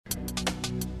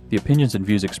The opinions and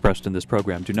views expressed in this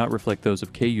program do not reflect those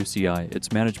of KUCI,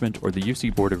 its management, or the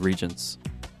UC Board of Regents.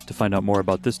 To find out more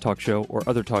about this talk show or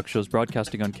other talk shows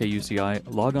broadcasting on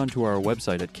KUCI, log on to our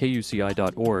website at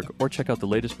kuci.org or check out the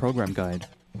latest program guide.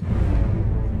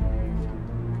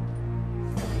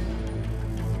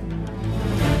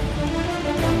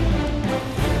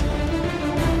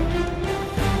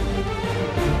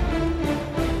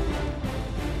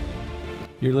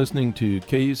 You're listening to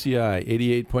KUCI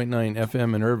 88.9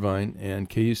 FM in Irvine and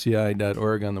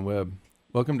KUCI.org on the web.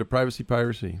 Welcome to Privacy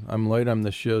Piracy. I'm Lloyd, I'm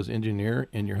the show's engineer,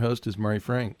 and your host is Mari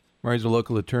Frank. Mari's a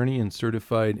local attorney and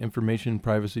certified information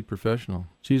privacy professional.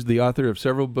 She's the author of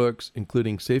several books,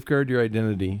 including Safeguard Your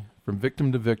Identity, From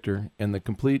Victim to Victor, and The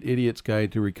Complete Idiot's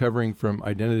Guide to Recovering from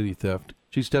Identity Theft.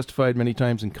 She's testified many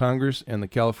times in Congress and the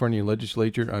California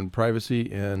legislature on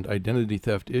privacy and identity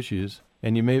theft issues.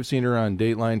 And you may have seen her on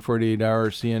Dateline, 48 Hour,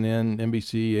 CNN,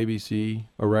 NBC, ABC,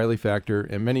 O'Reilly Factor,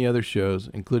 and many other shows,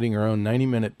 including her own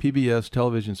 90-minute PBS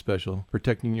television special,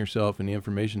 Protecting Yourself in the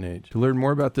Information Age. To learn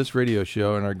more about this radio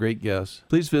show and our great guests,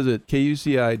 please visit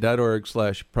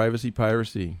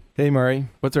kuci.org/privacypiracy. Hey, Mari,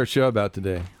 what's our show about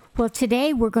today? Well,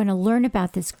 today we're going to learn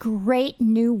about this great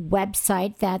new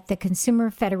website that the Consumer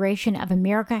Federation of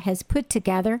America has put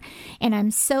together. And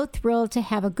I'm so thrilled to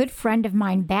have a good friend of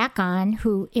mine back on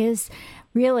who is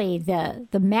really the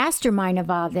mastermind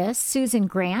of all this, Susan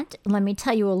Grant. Let me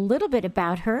tell you a little bit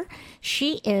about her.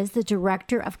 She is the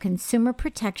Director of Consumer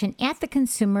Protection at the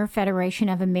Consumer Federation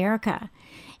of America.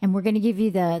 And we're going to give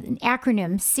you the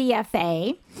acronym.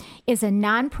 CFA is a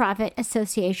nonprofit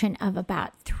association of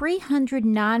about 300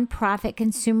 nonprofit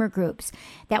consumer groups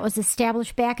that was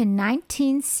established back in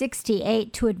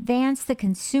 1968 to advance the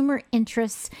consumer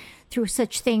interests through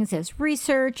such things as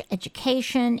research,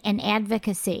 education, and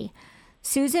advocacy.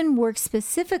 Susan works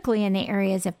specifically in the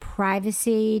areas of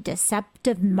privacy,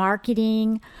 deceptive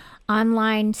marketing,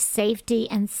 online safety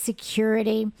and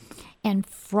security, and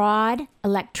fraud,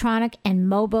 electronic and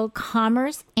mobile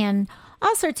commerce, and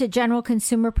all sorts of general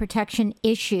consumer protection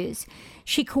issues.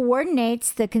 She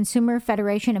coordinates the Consumer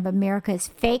Federation of America's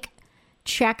Fake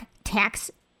Check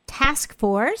Task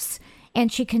Force,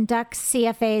 and she conducts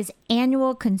CFA's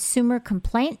annual Consumer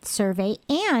Complaint Survey,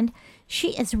 and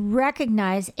she is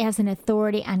recognized as an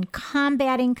authority on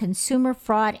combating consumer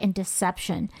fraud and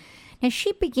deception. Now,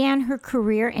 she began her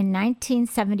career in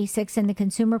 1976 in the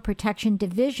Consumer Protection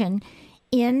Division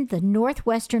in the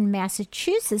Northwestern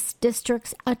Massachusetts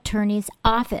District's Attorney's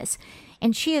Office.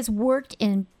 And she has worked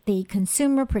in the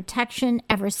consumer protection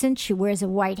ever since. She wears a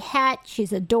white hat.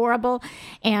 She's adorable.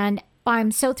 And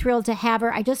I'm so thrilled to have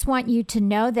her. I just want you to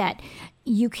know that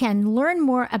you can learn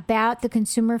more about the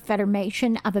Consumer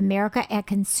Federation of America at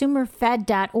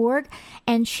consumerfed.org.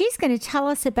 And she's going to tell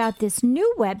us about this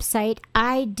new website,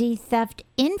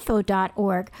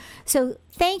 idtheftinfo.org. So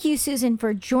thank you, Susan,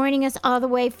 for joining us all the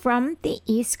way from the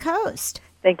East Coast.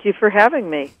 Thank you for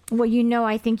having me. Well, you know,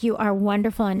 I think you are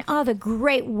wonderful and all the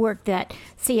great work that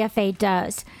CFA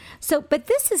does. So, but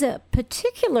this is a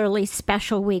particularly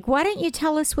special week. Why don't you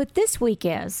tell us what this week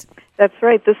is? That's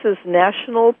right. This is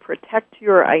National Protect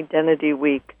Your Identity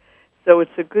Week. So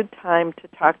it's a good time to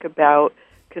talk about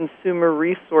consumer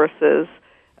resources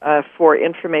for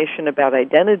information about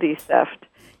identity theft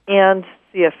and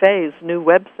CFA's new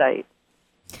website.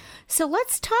 So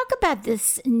let's talk about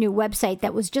this new website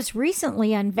that was just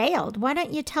recently unveiled. Why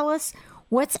don't you tell us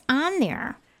what's on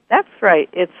there? That's right.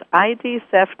 It's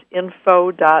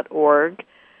idtheftinfo.org.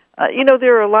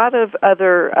 There are a lot of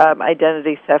other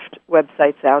identity theft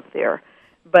websites out there,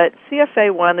 but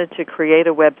CFA wanted to create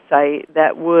a website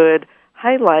that would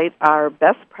highlight our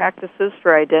best practices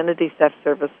for identity theft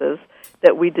services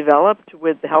that we developed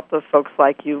with the help of folks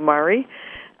like you, Mari,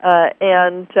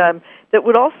 and that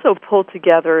would also pull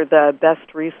together the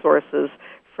best resources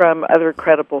from other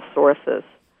credible sources.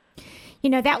 You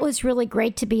know, that was really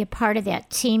great to be a part of that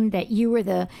team, that you were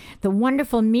the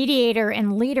wonderful mediator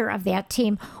and leader of that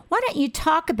team. Why don't you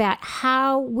talk about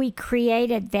how we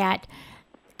created that,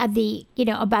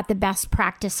 about the best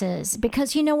practices?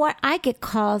 Because you know what? I get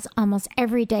calls almost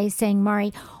every day saying,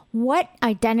 Mari, what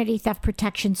identity theft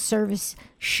protection service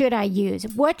should I use?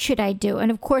 What should I do? And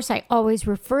of course, I always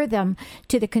refer them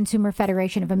to the Consumer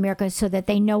Federation of America so that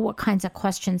they know what kinds of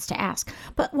questions to ask.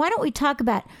 But why don't we talk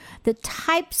about the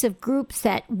types of groups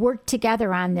that work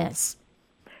together on this?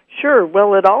 Sure.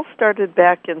 Well, it all started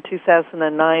back in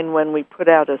 2009 when we put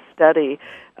out a study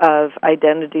of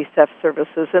identity theft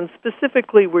services, and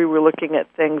specifically we were looking at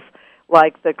things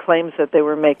like the claims that they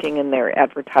were making in their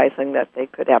advertising that they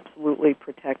could absolutely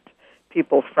protect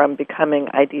people from becoming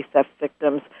ID theft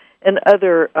victims, and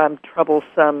other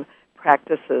troublesome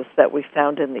practices that we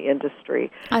found in the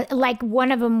industry. Like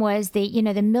one of them was the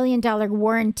 $1 million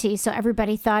warranty. So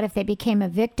everybody thought if they became a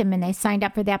victim and they signed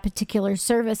up for that particular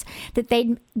service, that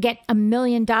they'd get $1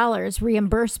 million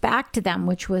reimbursed back to them,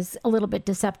 which was a little bit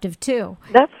deceptive too.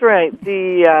 That's right.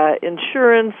 The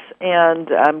insurance and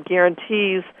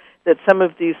guarantees that some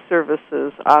of these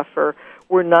services offer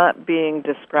were not being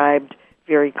described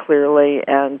very clearly,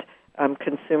 and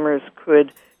consumers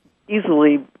could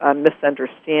easily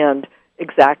misunderstand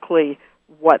exactly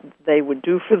what they would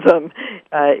do for them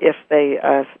if they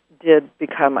did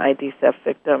become ID theft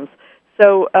victims.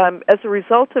 So as a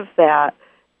result of that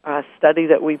study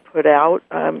that we put out,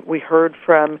 we heard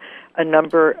from a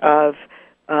number of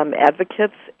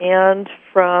advocates and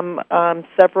from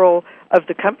several of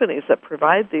the companies that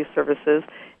provide these services,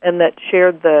 and that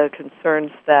shared the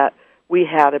concerns that we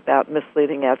had about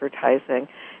misleading advertising.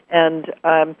 And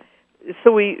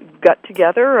so we got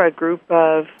together a group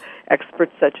of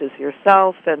experts such as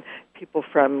yourself and people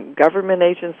from government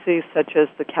agencies such as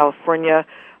the California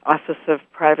Office of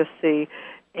Privacy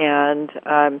and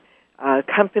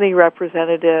company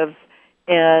representatives,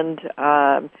 and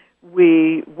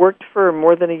we worked for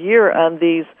more than a year on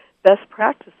these best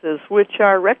practices, which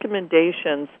are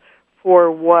recommendations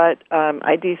for what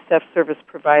ID theft service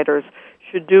providers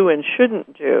should do and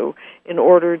shouldn't do in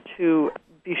order to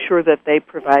be sure that they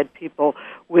provide people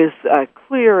with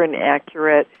clear and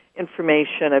accurate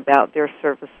information about their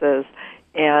services,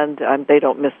 and they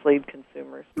don't mislead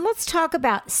consumers. Let's talk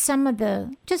about some of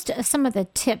the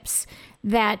tips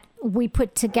that we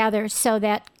put together so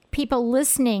that people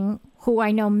listening, who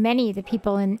I know many of the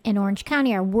people in Orange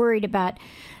County are worried about,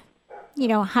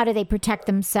 how do they protect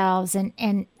themselves?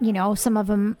 And some of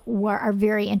them are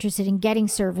very interested in getting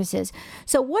services.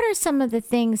 So what are some of the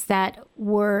things that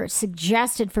were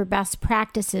suggested for best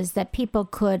practices that people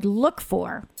could look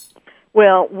for?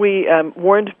 Well, we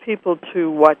warned people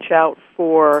to watch out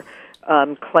for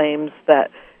claims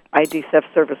that ID theft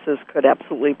services could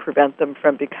absolutely prevent them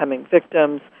from becoming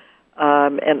victims,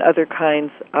 and other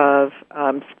kinds of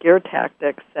scare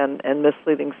tactics and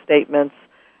misleading statements.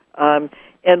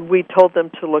 And we told them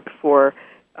to look for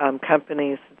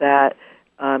companies that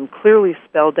clearly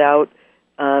spelled out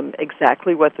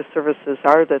exactly what the services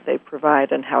are that they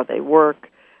provide and how they work,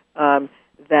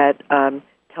 that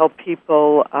tell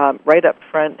people right up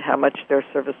front how much their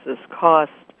services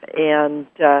cost, and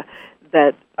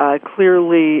that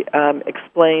clearly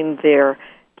explain their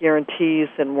guarantees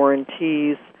and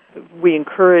warranties. We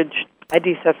encourage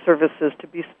ID theft services to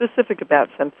be specific about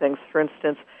some things. For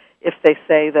instance, if they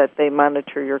say that they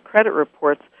monitor your credit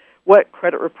reports, what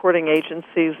credit reporting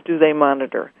agencies do they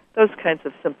monitor? Those kinds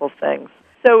of simple things.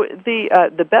 So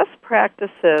the best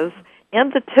practices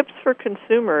and the tips for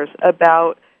consumers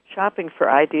about shopping for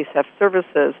ID theft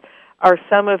services are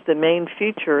some of the main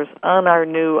features on our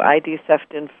new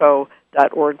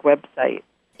idtheftinfo.org website.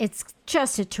 It's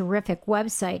just a terrific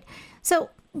website. So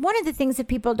one of the things that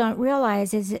people don't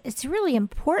realize is it's really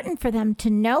important for them to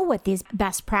know what these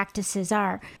best practices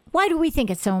are. Why do we think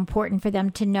it's so important for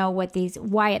them to know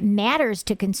why it matters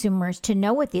to consumers to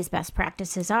know what these best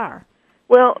practices are?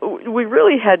 Well, we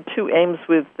really had two aims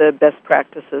with the best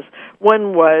practices.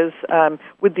 One was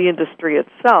with the industry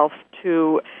itself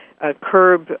to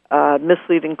curb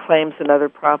misleading claims and other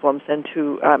problems, and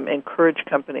to encourage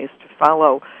companies to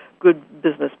follow good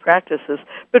business practices.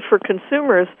 But for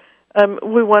consumers,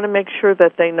 we want to make sure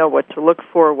that they know what to look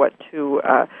for, what to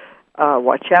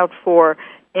watch out for,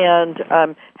 and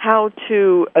how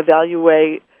to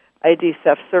evaluate ID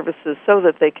theft services so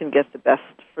that they can get the best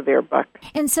for their buck.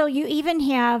 And so you even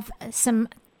have some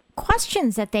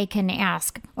questions that they can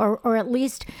ask, or at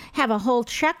least have a whole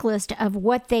checklist of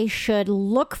what they should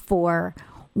look for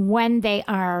when they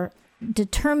are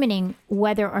determining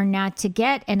whether or not to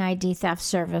get an ID theft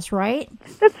service, right?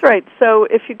 That's right. So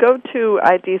if you go to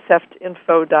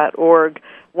idtheftinfo.org,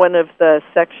 one of the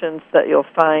sections that you'll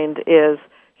find is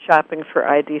shopping for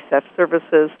ID theft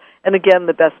services. And again,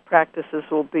 the best practices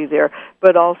will be there,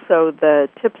 but also the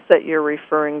tips that you're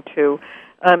referring to.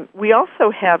 We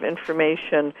also have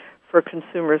information for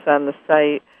consumers on the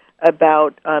site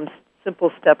about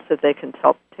simple steps that they can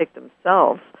take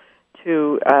themselves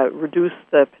to reduce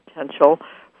the potential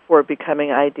for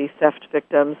becoming ID theft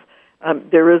victims.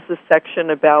 There is a section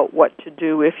about what to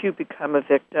do if you become a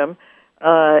victim,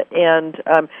 and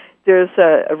there's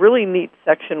a really neat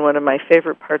section. One of my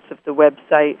favorite parts of the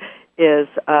website is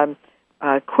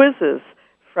quizzes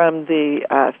from the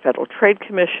Federal Trade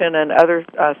Commission and other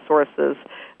sources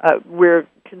where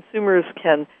consumers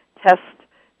can test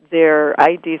their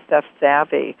ID theft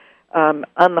savvy. On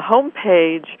the home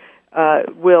page,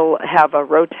 will have a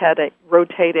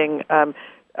rotating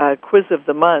quiz of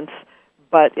the month,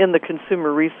 but in the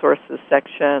consumer resources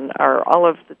section are all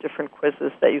of the different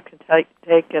quizzes that you can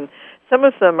take, and some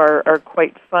of them are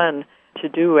quite fun to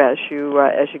do as you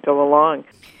go along.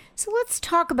 So let's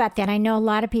talk about that. I know a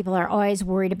lot of people are always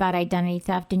worried about identity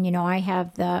theft, and I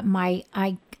have my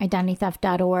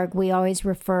identitytheft.org. We always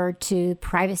refer to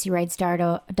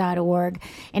privacyrights.org,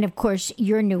 and of course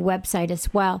your new website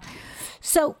as well.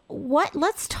 So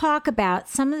let's talk about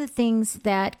some of the things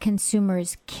that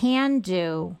consumers can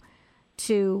do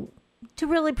to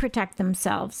really protect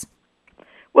themselves.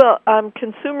 Well,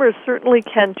 consumers certainly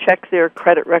can check their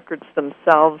credit records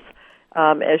themselves.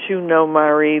 As you know,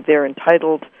 Mari, they're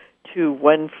entitled to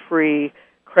one free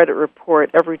credit report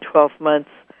every 12 months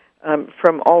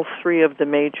from all three of the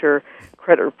major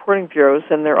credit reporting bureaus,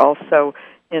 and they're also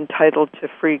entitled to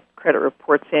free credit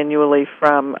reports annually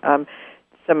from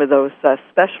some of those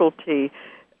specialty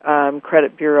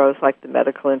credit bureaus like the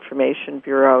Medical Information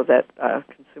Bureau that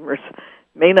consumers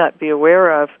may not be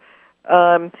aware of.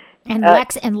 And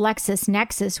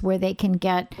LexisNexis, where they can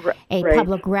get a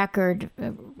public record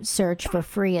search for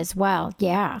free as well.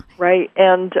 Yeah. Right.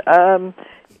 And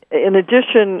in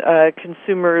addition,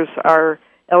 consumers are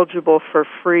eligible for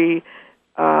free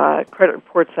credit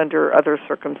reports under other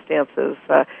circumstances,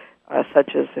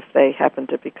 such as if they happen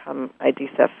to become ID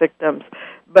theft victims.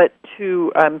 But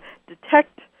to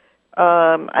detect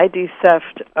ID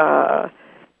theft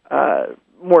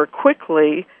more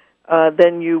quickly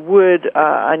than you would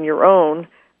on your own,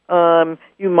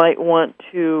 you might want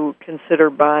to consider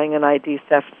buying an ID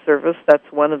theft service. That's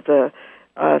one of the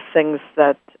things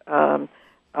that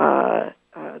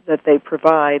that they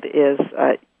provide is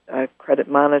credit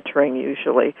monitoring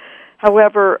usually.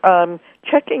 However,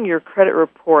 checking your credit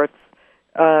reports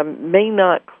may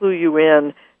not clue you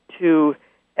in to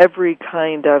every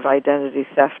kind of identity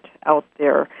theft out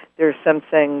there. There are some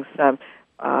things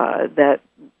that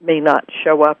may not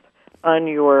show up on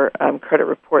your credit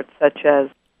report, such as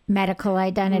medical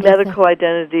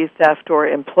identity theft or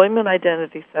employment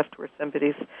identity theft, where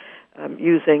somebody's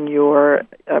using your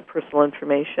personal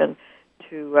information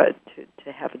to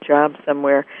have a job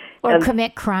somewhere or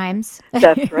commit crimes.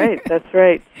 That's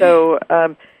right. So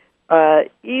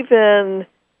even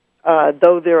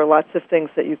though there are lots of things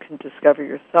that you can discover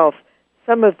yourself,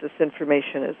 some of this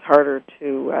information is harder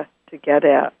to get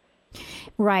at.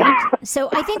 Right. So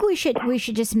I think we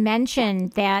should just mention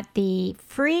that the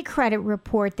free credit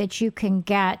report that you can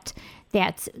get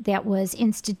that was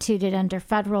instituted under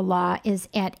federal law is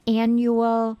at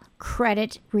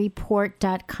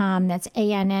annualcreditreport.com. That's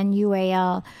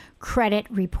ANNUAL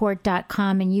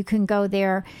creditreport.com, and you can go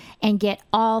there and get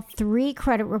all three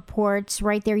credit reports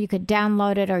right there. You could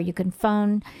download it, or you can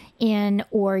phone in,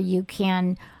 or you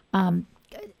can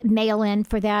mail in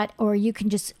for that, or you can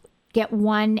just get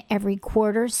one every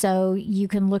quarter, so you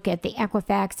can look at the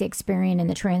Equifax, the Experian, and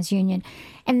the TransUnion.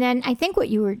 And then I think what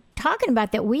you were talking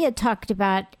about that we had talked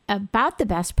about the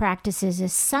best practices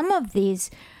is some of these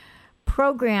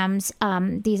programs,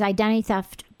 these identity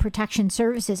theft protection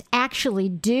services actually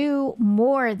do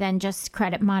more than just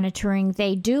credit monitoring.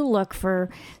 They do look for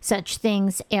such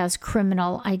things as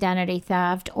criminal identity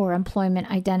theft or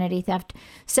employment identity theft.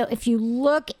 So if you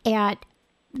look at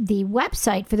the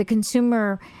website for the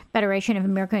Consumer Federation of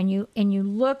America, and you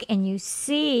look and you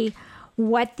see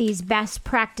what these best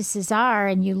practices are,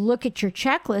 and you look at your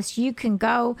checklist, you can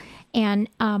go and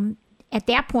at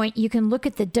that point you can look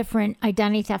at the different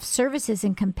identity theft services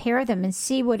and compare them and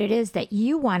see what it is that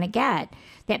you want to get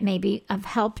that may be of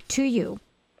help to you.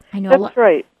 I know that's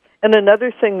right. And another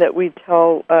thing that we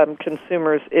tell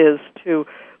consumers is to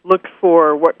look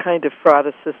for what kind of fraud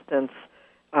assistance,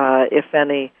 if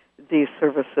any, these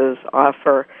services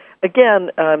offer. Again,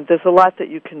 there's a lot that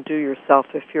you can do yourself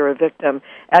if you're a victim.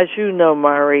 As you know,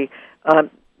 Mari,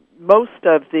 most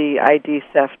of the ID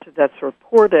theft that's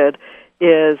reported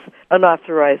is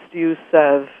unauthorized use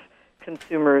of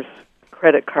consumers'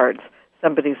 credit cards.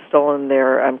 Somebody's stolen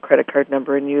their credit card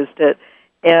number and used it.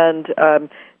 And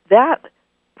that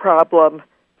problem,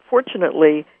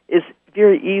 fortunately, is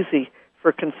very easy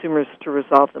for consumers to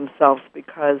resolve themselves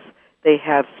because they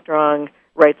have strong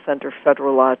rights under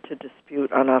federal law to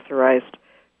dispute unauthorized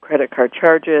credit card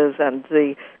charges, and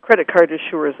the credit card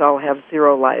issuers all have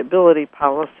zero liability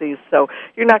policies, so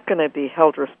you're not going to be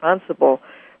held responsible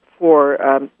for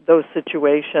those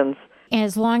situations.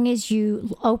 As long as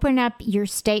you open up your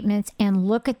statements and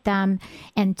look at them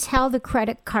and tell the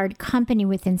credit card company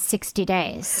within 60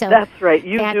 days. So that's right.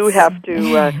 You do have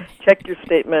to check your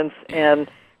statements and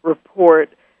report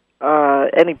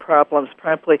any problems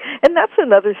promptly. And that's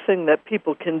another thing that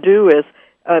people can do is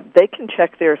they can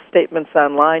check their statements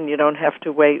online. You don't have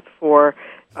to wait for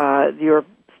your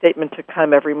statement to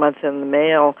come every month in the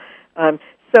mail.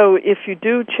 So if you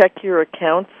do check your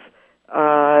accounts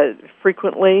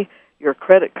frequently, your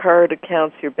credit card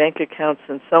accounts, your bank accounts,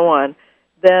 and so on,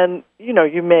 then,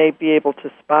 you may be able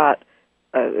to spot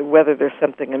whether there's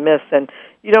something amiss. And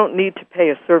you don't need to pay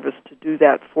a service to do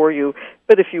that for you,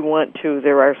 but if you want to,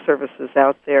 there are services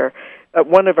out there.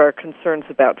 One of our concerns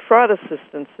about fraud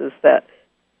assistance is that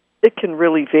it can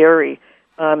really vary.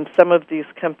 Some of these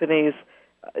companies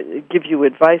give you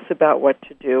advice about what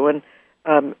to do,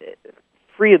 and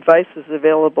free advice is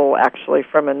available actually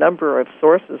from a number of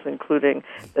sources, including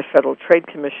the Federal Trade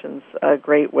Commission's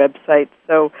great website.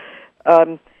 So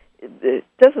it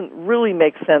doesn't really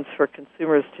make sense for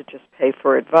consumers to just pay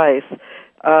for advice,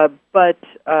 but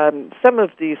some of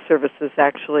these services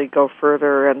actually go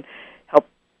further and help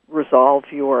resolve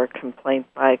your complaint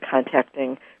by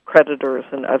contacting creditors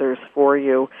and others for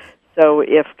you. So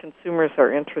if consumers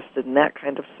are interested in that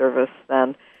kind of service,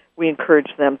 then we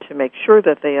encourage them to make sure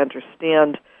that they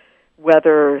understand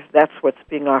whether that's what's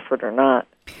being offered or not.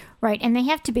 Right, and they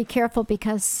have to be careful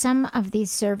because some of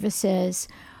these services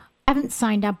haven't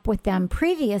signed up with them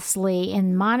previously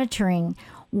in monitoring.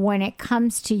 When it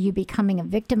comes to you becoming a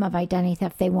victim of identity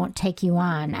theft, they won't take you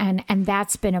on. And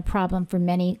that's been a problem for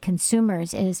many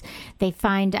consumers is they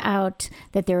find out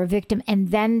that they're a victim and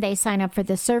then they sign up for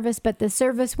the service, but the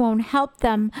service won't help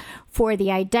them for the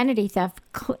identity theft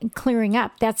clearing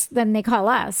up. Then they call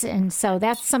us. And so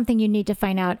that's something you need to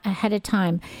find out ahead of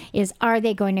time is, are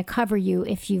they going to cover you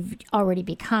if you've already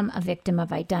become a victim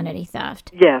of identity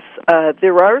theft? Yes,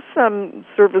 there are some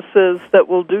services that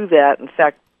will do that. In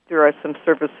fact, there are some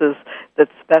services that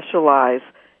specialize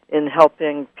in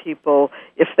helping people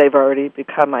if they've already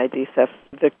become ID theft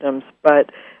victims, but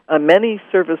many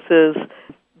services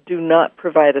do not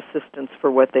provide assistance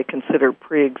for what they consider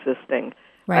pre-existing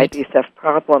ID theft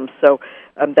problems. So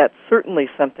that's certainly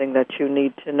something that you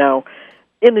need to know.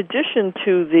 In addition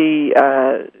to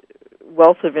the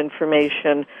wealth of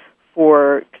information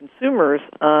for consumers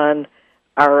on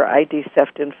our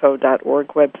idtheftinfo.org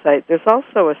website, there's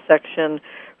also a section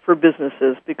for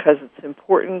businesses because it's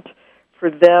important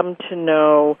for them to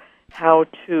know how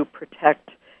to protect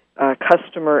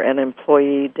customer and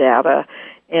employee data.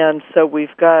 And so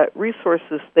we've got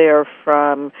resources there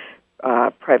from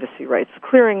Privacy Rights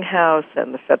Clearinghouse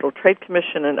and the Federal Trade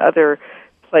Commission and other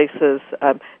places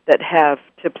that have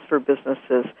tips for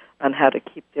businesses on how to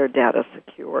keep their data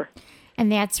secure.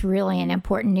 And that's really an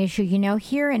important issue.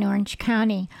 Here in Orange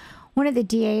County, one of the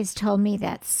DAs told me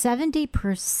that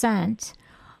 70%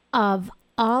 of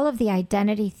all of the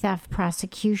identity theft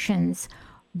prosecutions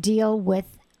deal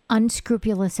with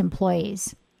unscrupulous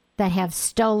employees that have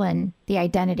stolen the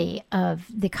identity of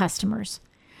the customers.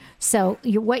 So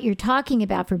what you're talking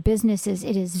about for businesses,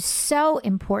 it is so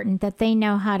important that they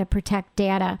know how to protect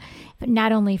data, but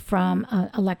not only from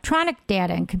electronic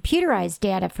data and computerized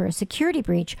data for a security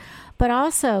breach, but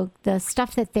also the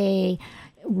stuff that they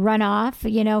run off,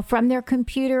 from their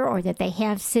computer or that they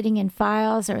have sitting in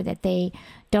files or that they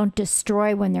don't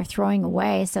destroy when they're throwing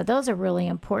away. So those are really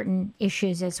important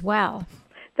issues as well.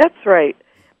 That's right.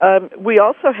 We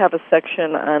also have a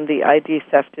section on the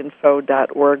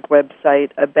idtheftinfo.org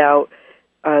website about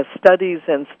studies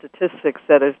and statistics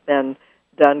that have been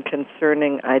done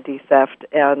concerning ID theft.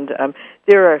 And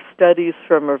there are studies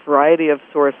from a variety of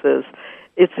sources.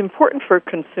 It's important for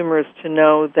consumers to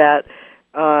know that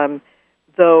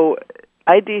though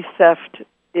ID theft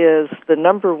is the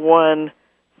number one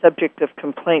subject of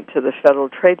complaint to the Federal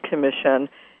Trade Commission,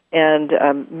 and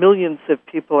millions of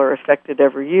people are affected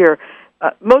every year,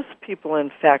 most people,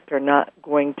 in fact, are not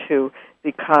going to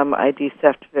become ID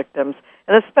theft victims,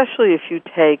 and especially if you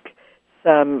take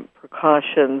some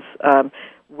precautions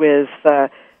with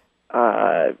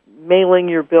mailing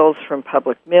your bills from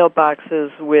public mailboxes,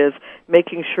 with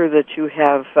making sure that you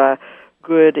have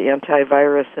good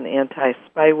antivirus and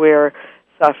anti-spyware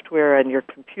software on your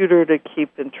computer to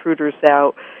keep intruders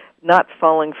out, not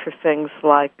falling for things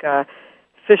like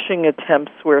phishing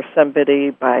attempts where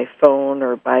somebody by phone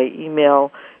or by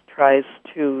email tries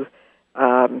to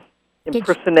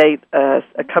impersonate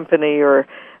a company or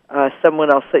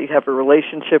someone else that you have a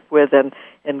relationship with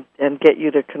and get you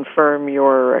to confirm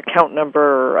your account number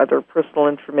or other personal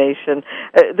information.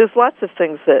 There's lots of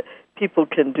things that people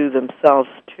can do themselves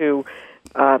to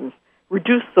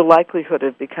reduce the likelihood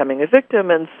of becoming a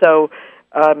victim, and so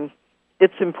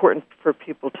it's important for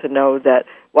people to know that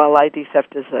while ID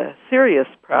theft is a serious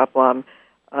problem,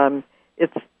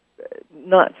 it's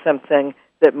not something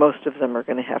that most of them are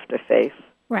going to have to face.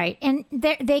 Right. And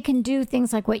they can do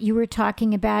things like what you were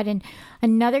talking about. And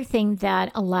another thing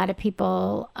that a lot of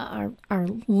people are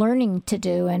learning to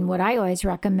do, and what I always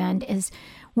recommend, is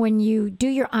when you do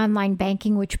your online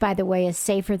banking, which, by the way, is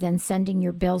safer than sending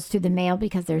your bills through the mail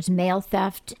because there's mail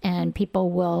theft and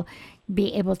people will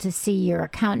be able to see your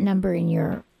account number and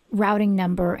your routing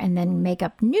number and then make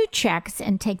up new checks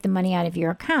and take the money out of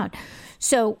your account.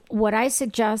 So what I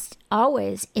suggest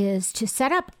always is to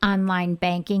set up online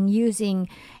banking using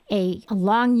a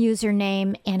long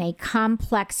username and a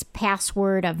complex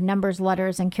password of numbers,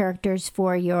 letters, and characters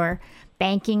for your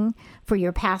banking, for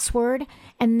your password,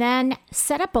 and then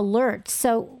set up alerts.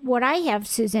 So what I have,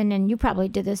 Susan, and you probably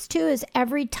did this too, is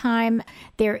every time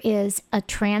there is a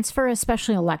transfer,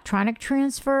 especially electronic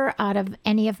transfer out of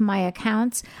any of my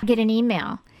accounts, I get an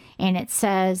email. And it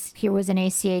says, here was an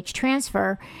ACH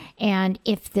transfer, and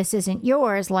if this isn't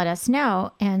yours, let us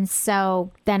know. And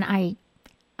so then I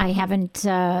haven't,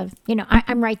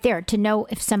 I'm right there to know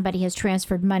if somebody has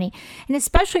transferred money. And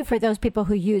especially for those people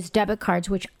who use debit cards,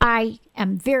 which I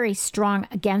am very strong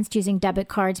against using debit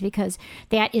cards because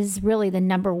that is really the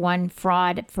number one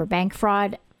fraud for bank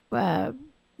fraud,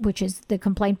 which is the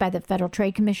complaint by the Federal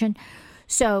Trade Commission.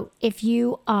 So if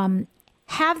you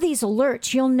have these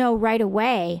alerts, you'll know right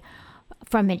away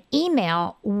from an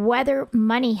email whether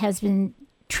money has been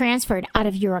transferred out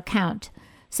of your account.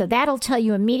 So that'll tell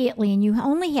you immediately, and you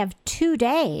only have 2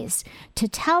 days to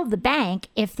tell the bank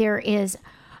if there is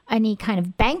any kind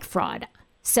of bank fraud.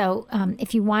 So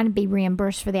if you want to be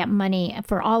reimbursed for that money,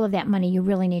 for all of that money, you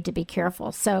really need to be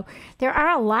careful. So there are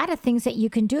a lot of things that you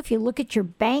can do. If you look at your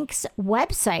bank's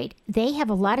website, they have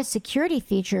a lot of security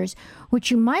features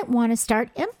which you might want to start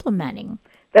implementing.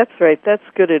 That's right. That's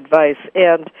good advice.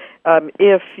 And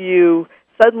if you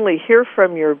suddenly hear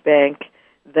from your bank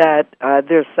that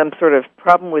there's some sort of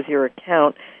problem with your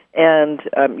account and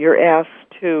you're asked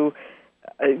to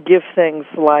give things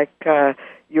like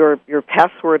your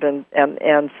password and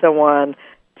so on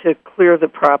to clear the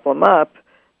problem up,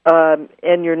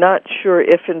 and you're not sure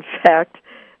if, in fact,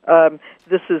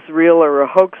 this is real or a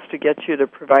hoax to get you to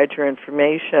provide your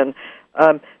information,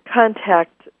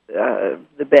 contact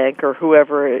the bank or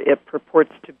whoever it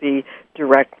purports to be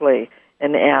directly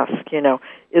and ask,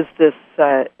 is this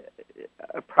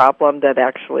a problem that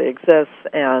actually exists,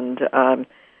 and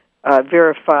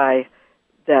verify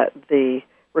that the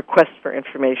request for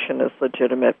information is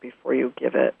legitimate before you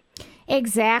give it.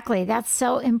 Exactly. That's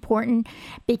so important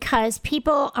because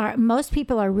most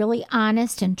people are really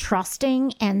honest and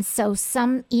trusting. And so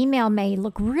some email may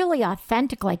look really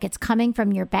authentic, like it's coming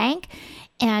from your bank.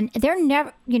 And they're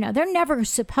never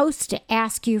supposed to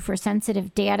ask you for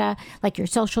sensitive data like your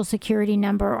social security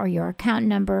number or your account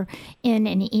number in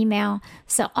an email.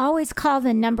 So always call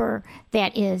the number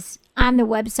that is on the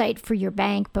website for your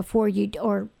bank before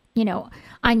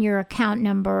on your account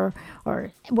number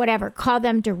or whatever. Call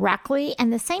them directly.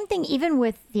 And the same thing even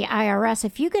with the IRS.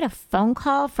 If you get a phone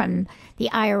call from the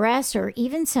IRS or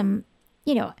even someone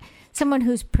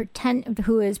who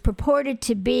is purported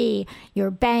to be your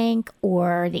bank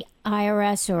or the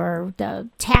IRS or the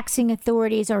taxing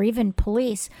authorities or even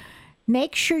police,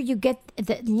 make sure you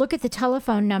look at the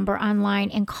telephone number online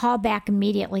and call back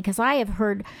immediately, because I have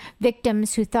heard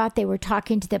victims who thought they were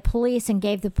talking to the police and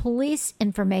gave the police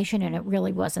information, and it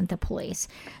really wasn't the police.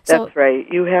 That's right.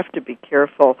 You have to be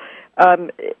careful.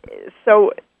 On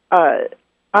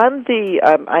the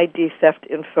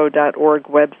idtheftinfo.org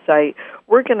website,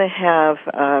 we're going to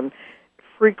have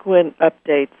frequent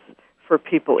updates for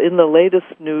people in the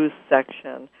latest news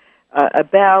section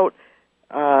about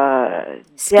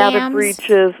data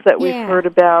breaches that we've heard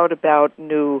about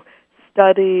new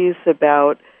studies,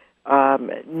 about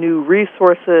new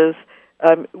resources.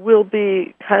 We'll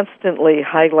be constantly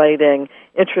highlighting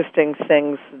interesting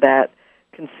things that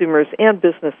consumers and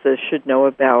businesses should know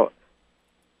about.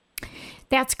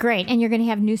 That's great. And you're going to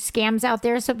have new scams out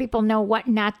there so people know what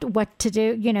to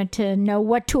do, to know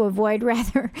what to avoid,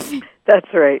 rather.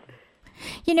 That's right.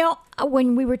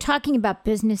 When we were talking about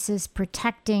businesses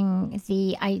protecting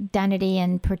the identity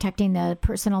and protecting the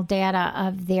personal data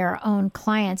of their own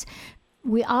clients,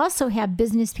 we also have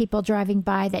business people driving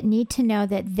by that need to know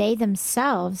that they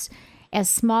themselves, as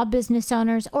small business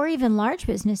owners or even large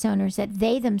business owners, that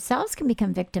they themselves can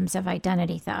become victims of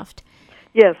identity theft.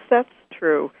 Yes, that's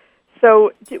true.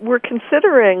 So we're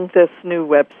considering this new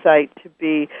website to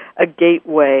be a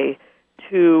gateway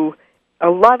to a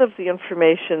lot of the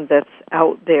information that's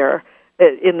out there.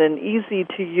 In an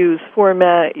easy-to-use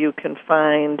format, you can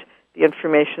find the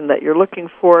information that you're looking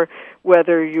for,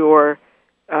 whether you're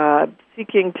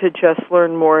seeking to just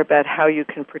learn more about how you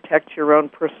can protect your own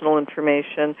personal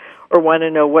information, or want to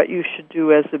know what you should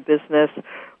do as a business,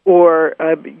 or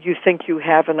you think you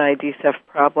have an ID theft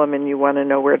problem and you want to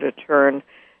know where to turn.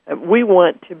 We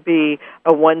want to be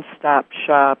a one-stop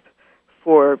shop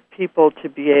for people to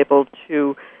be able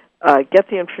to get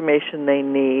the information they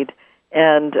need.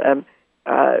 And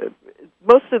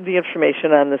most of the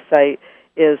information on the site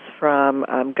is from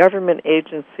government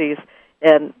agencies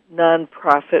and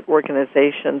nonprofit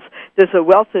organizations. There's a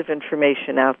wealth of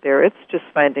information out there. It's just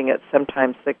finding it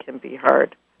sometimes that can be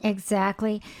hard.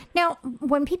 Exactly. Now,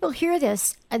 when people hear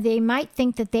this, they might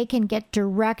think that they can get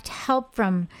direct help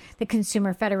from the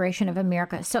Consumer Federation of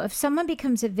America. So if someone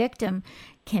becomes a victim,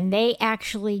 can they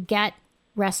actually get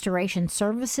restoration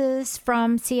services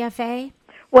from CFA?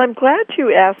 Well, I'm glad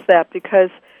you asked that, because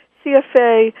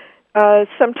CFA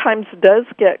sometimes does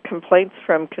get complaints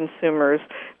from consumers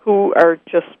who are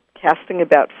just casting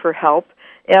about for help.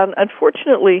 And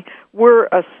unfortunately, we're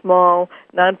a small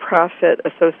nonprofit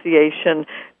association.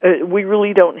 We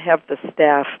really don't have the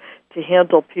staff to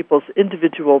handle people's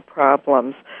individual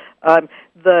problems.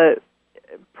 The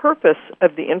purpose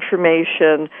of the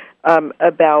information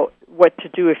about what to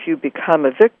do if you become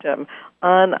a victim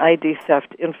on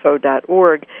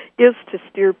idtheftinfo.org is to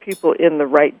steer people in the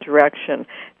right direction.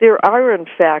 There are, in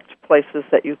fact, places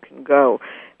that you can go.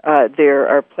 There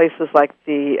are places like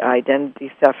the Identity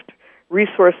Theft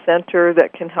Resource Center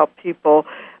that can help people.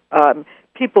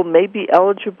 People may be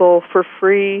eligible for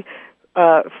free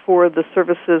for the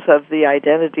services of the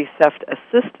Identity Theft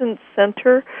Assistance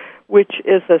Center, which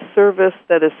is a service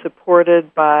that is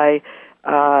supported by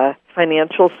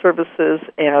financial services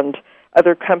and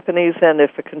other companies. And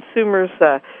if a consumer's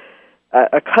a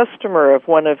customer of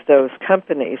one of those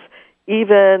companies,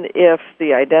 even if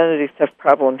the identity theft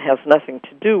problem has nothing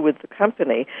to do with the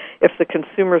company, if the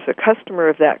consumer is a customer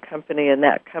of that company and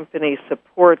that company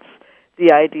supports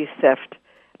the ID Theft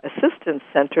Assistance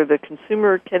Center, the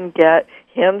consumer can get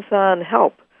hands-on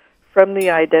help from the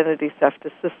Identity Theft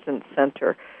Assistance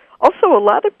Center. Also, a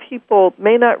lot of people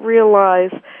may not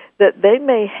realize that they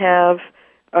may have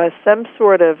some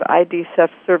sort of ID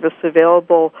theft service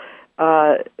available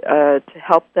to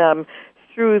help them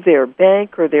through their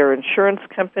bank or their insurance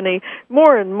company.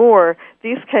 More and more,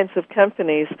 these kinds of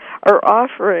companies are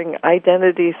offering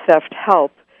identity theft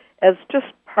help as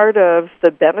just part of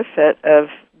the benefit of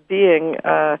being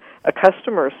a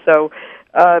customer. So,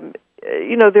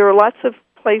 there are lots of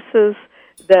places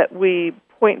that we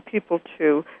point people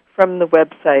to from the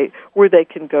website where they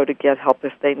can go to get help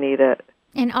if they need it.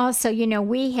 And also,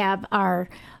 we have our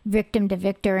Victim to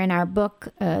Victor in our book,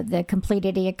 The Complete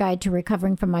Idiot Guide to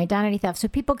Recovering from Identity Theft. So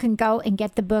people can go and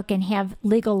get the book and have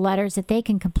legal letters that they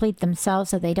can complete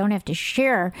themselves so they don't have to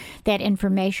share that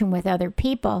information with other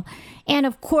people. And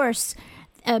of course,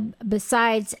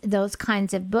 besides those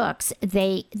kinds of books,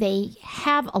 they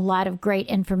have a lot of great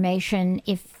information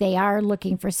if they are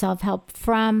looking for self-help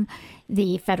from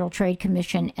the Federal Trade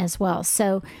Commission as well.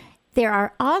 So there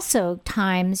are also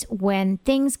times when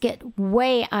things get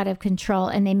way out of control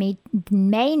and they may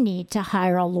need to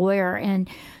hire a lawyer. And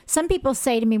some people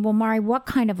say to me, well, Mari, what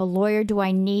kind of a lawyer do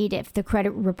I need if the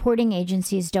credit reporting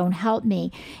agencies don't help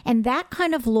me? And that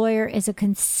kind of lawyer is a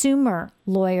consumer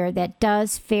lawyer that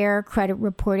does Fair Credit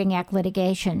Reporting Act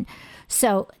litigation.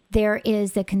 So there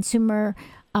is the consumer,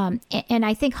 and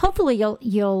I think hopefully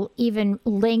you'll even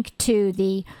link to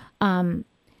the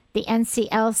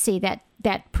NCLC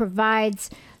that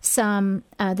provides some,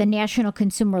 the National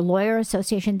Consumer Lawyer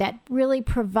Association, that really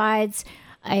provides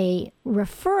a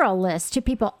referral list to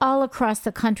people all across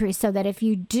the country, so that if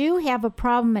you do have a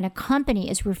problem and a company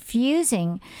is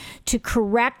refusing to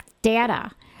correct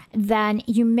data, then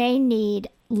you may need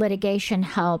litigation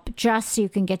help just so you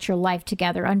can get your life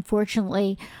together.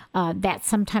 Unfortunately, that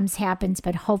sometimes happens,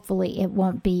 but hopefully it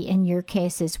won't be in your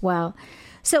case as well.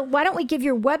 So why don't we give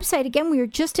your website again? We are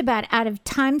just about out of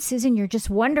time, Susan. You're just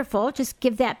wonderful. Just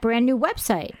give that brand new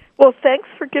website. Well, thanks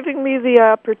for giving me the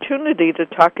opportunity to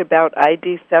talk about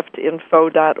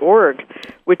idtheftinfo.org,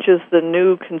 which is the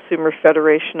new Consumer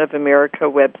Federation of America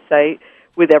website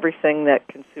with everything that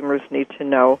consumers need to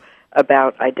know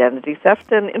about identity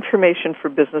theft and information for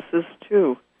businesses,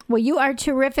 too. Well, you are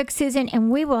terrific, Susan,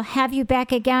 and we will have you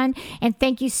back again. And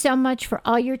thank you so much for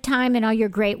all your time and all your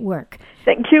great work.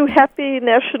 Thank you. Happy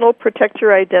National Protect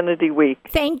Your Identity Week.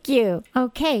 Thank you.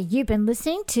 Okay, you've been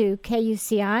listening to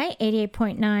KUCI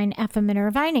 88.9 FM in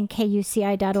Irvine and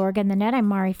KUCI.org on the net. I'm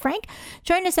Mari Frank.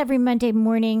 Join us every Monday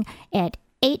morning at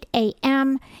 8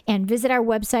 a.m. and visit our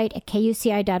website at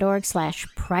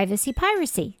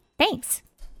KUCI.org/privacypiracy. Thanks.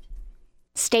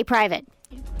 Stay private.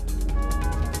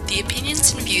 The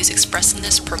opinions and views expressed in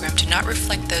this program do not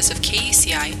reflect those of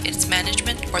KUCI, its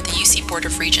management, or the UC Board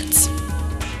of Regents.